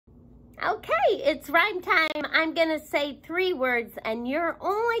Okay, it's rhyme time. I'm going to say 3 words, and you're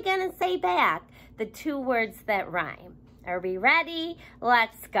only going to say back the 2 words that rhyme. Are we ready?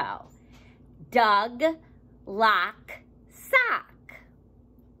 Let's go. Dug, lock, sock.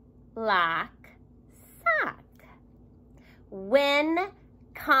 Lock, sock. Win,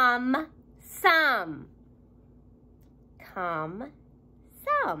 come, some. Come,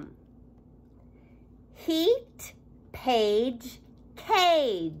 some. Heat, page,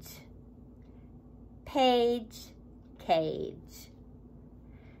 cage. Page, cage.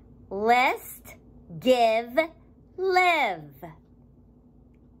 List, give, live.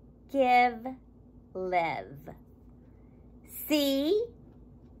 Give, live. See,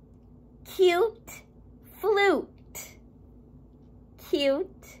 cute, flute.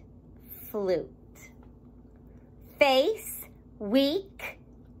 Cute, flute. Face, weak,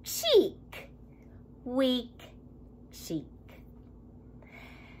 cheek. Weak, cheek.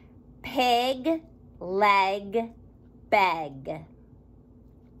 Pig, leg, beg.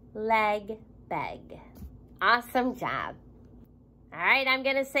 Leg, beg. Awesome job. All right, I'm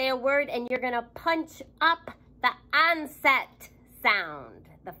going to say a word and you're going to punch up the onset sound,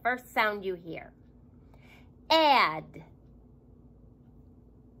 the first sound you hear. Add.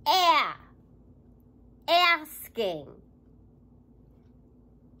 Asking.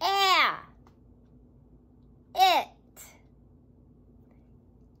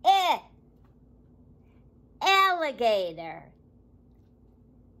 Alligator.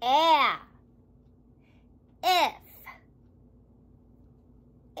 If.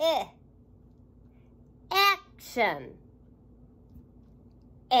 Action.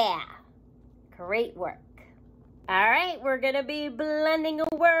 Great work. All right, we're going to be blending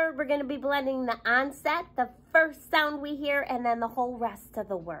a word. We're going to be blending the onset, the first sound we hear, and then the whole rest of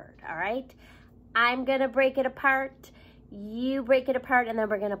the word, all right? I'm going to break it apart. You break it apart, and then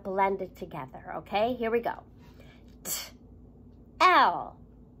we're going to blend it together, okay? Here we go. L,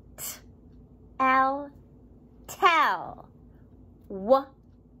 tell.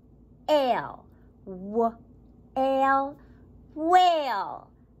 Ale, ale, whale.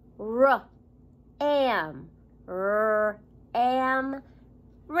 Am,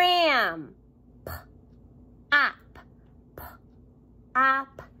 ram.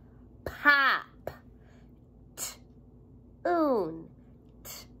 Op, pop. Tune,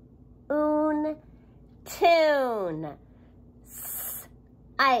 tune.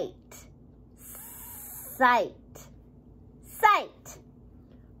 Sight.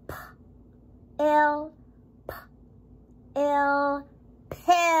 Ill,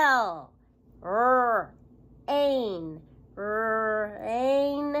 pill. Ain,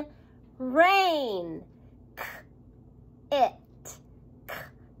 rain. It,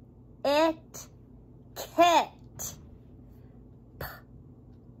 kit.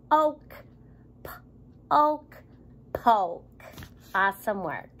 Oak, poke. Awesome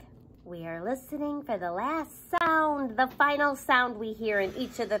work. We are listening for the last sound, the final sound we hear in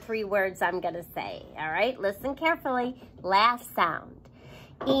each of the 3 words I'm going to say. All right, listen carefully. Last sound.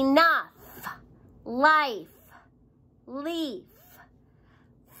 Enough, life, leaf.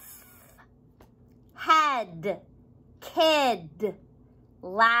 Head, kid,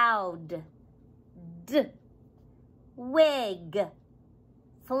 loud. Wig,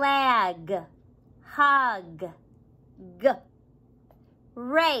 flag, hug.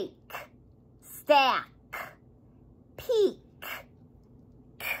 Rake, stack, peak.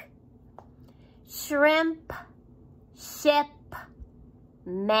 Shrimp, ship,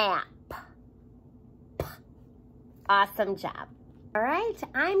 map. Awesome job. All right,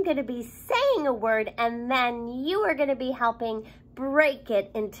 I'm going to be saying a word and then you are going to be helping break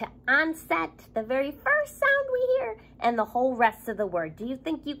it into onset, the very first sound we hear, and the whole rest of the word. Do you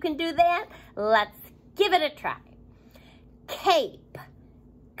think you can do that? Let's give it a try. Cape,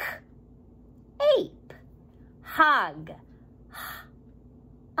 ape. Hug,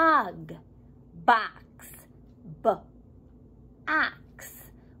 ugh. Box, ox.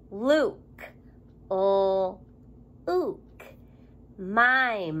 Luke, ook.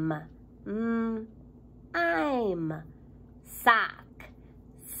 Mime, I'm. Sock,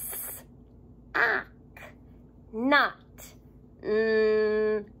 ock. Nut,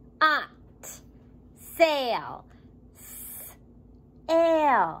 Sail,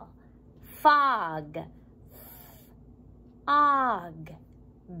 ale. Fog, og.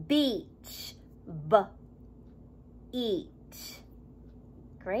 Beach, eat.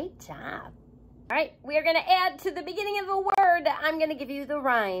 Great job. All right, we're going to add to the beginning of a word. I'm going to give you the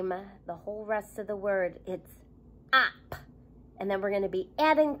rhyme. The whole rest of the word, it's op. And then we're going to be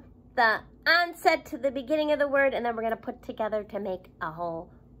adding the onset to the beginning of the word, and then we're going to put together to make a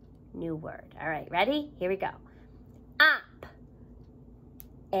whole new word. All right, ready? Here we go. Op.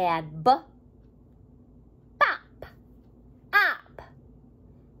 Add b. Bop. Op.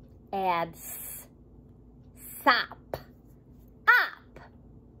 Add s. Sop. Op.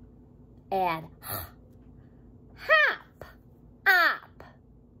 Add h. Hop. Op.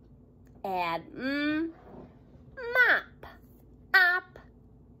 Add mop. Op.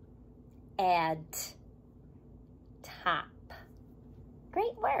 Add top.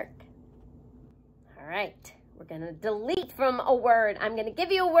 Great work. All right, we're gonna delete from a word. I'm gonna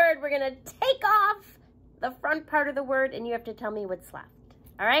give you a word. We're gonna take off the front part of the word and you have to tell me what's left.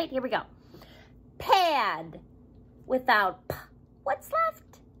 All right, here we go. Pad without p. What's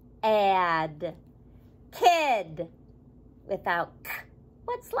left? Add. Kid without k.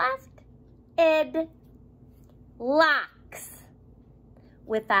 What's left? Id. Locks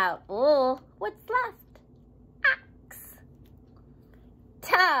without l. What's left? Ox.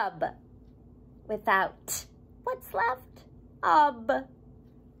 Tub without t. What's left? Ub.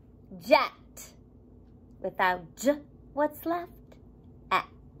 Jet without j. What's left? At.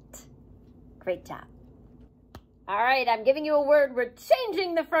 Great job. All right, I'm giving you a word. We're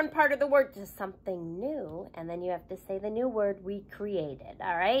changing the front part of the word to something new, and then you have to say the new word we created.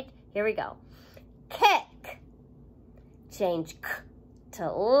 All right, here we go. Kick. Change k to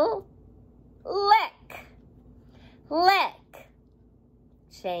l. Lick. Lick.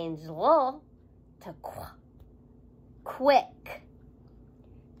 Change l to qu. Quick.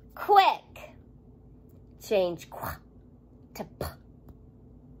 Quick. Change qu to p.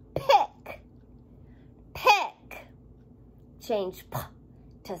 Pick. Pick. Change p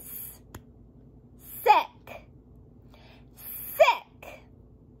to s. Sick. Sick.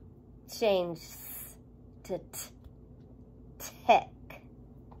 Change s to t. Tick.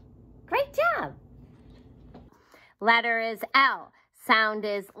 Great job. Letter is L. Sound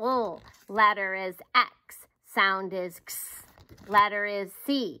is L. Letter is X. Sound is X. Letter is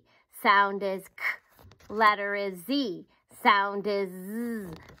C. Sound is K. Letter is Z. Sound is Z.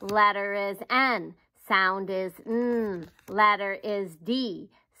 Letter is N. Sound is N. Letter is D.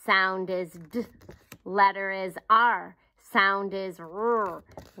 Sound is D. Letter is R. Sound is R.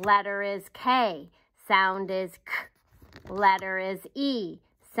 Letter is K. Sound is K. Letter is E.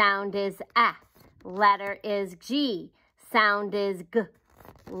 Sound is F. Letter is G. Sound is G.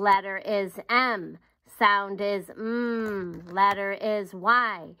 Letter is M. Sound is M. Letter is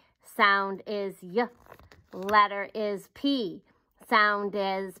Y. Sound is Y. Letter is P. Sound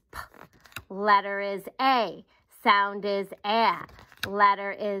is P. Letter is A. Sound is A.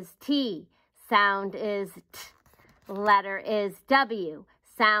 Letter is T. Sound is T. Letter is W.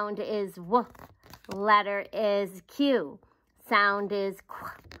 Sound is W. Letter is Q. Sound is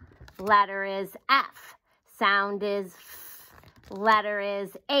Q. Letter is F. Sound is F. Letter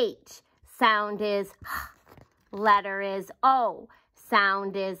is H. Sound is H. Letter is O.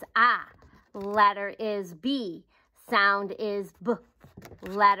 Sound is A. Letter is B. Sound is B.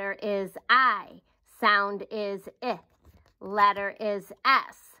 Letter is I. Sound is I. Letter is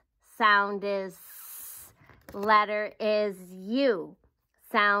S. Sound is S. Letter is U.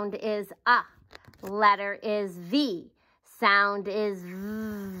 Sound is A. Letter is V. Sound is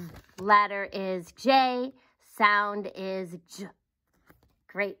V. Letter is J. Sound is J.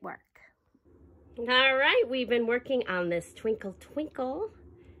 Great work. All right, we've been working on this Twinkle Twinkle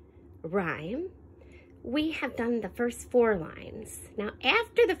rhyme. We have done the first 4 lines. Now,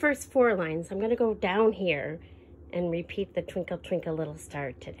 after the first 4 lines, I'm going to go down here and repeat the Twinkle Twinkle Little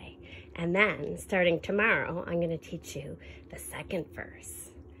Star today. And then, starting tomorrow, I'm going to teach you the second verse.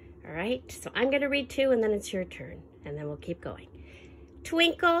 All right? So I'm going to read 2, and then it's your turn. And then we'll keep going.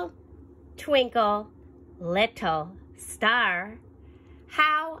 Twinkle, twinkle, little star,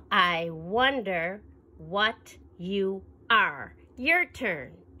 how I wonder what you are. Your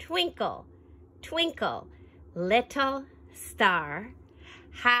turn. Twinkle, twinkle, little star,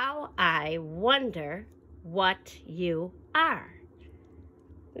 how I wonder what you are.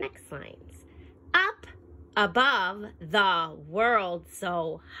 Next lines. Up above the world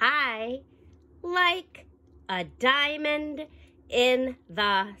so high, like a diamond in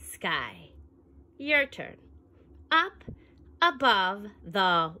the sky. Your turn. Up above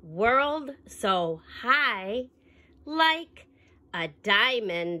the world so high, like a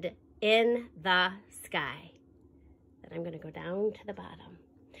diamond in the sky. Then I'm going to go down to the bottom.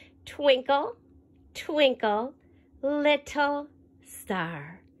 Twinkle, twinkle, little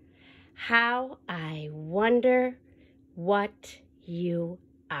star, how I wonder what you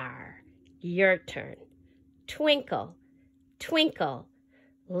are. Your turn. Twinkle, twinkle,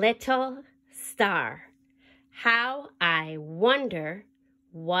 little star, how I wonder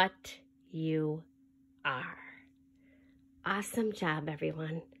what you are. Awesome job,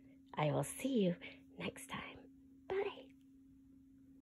 everyone. I will see you next time.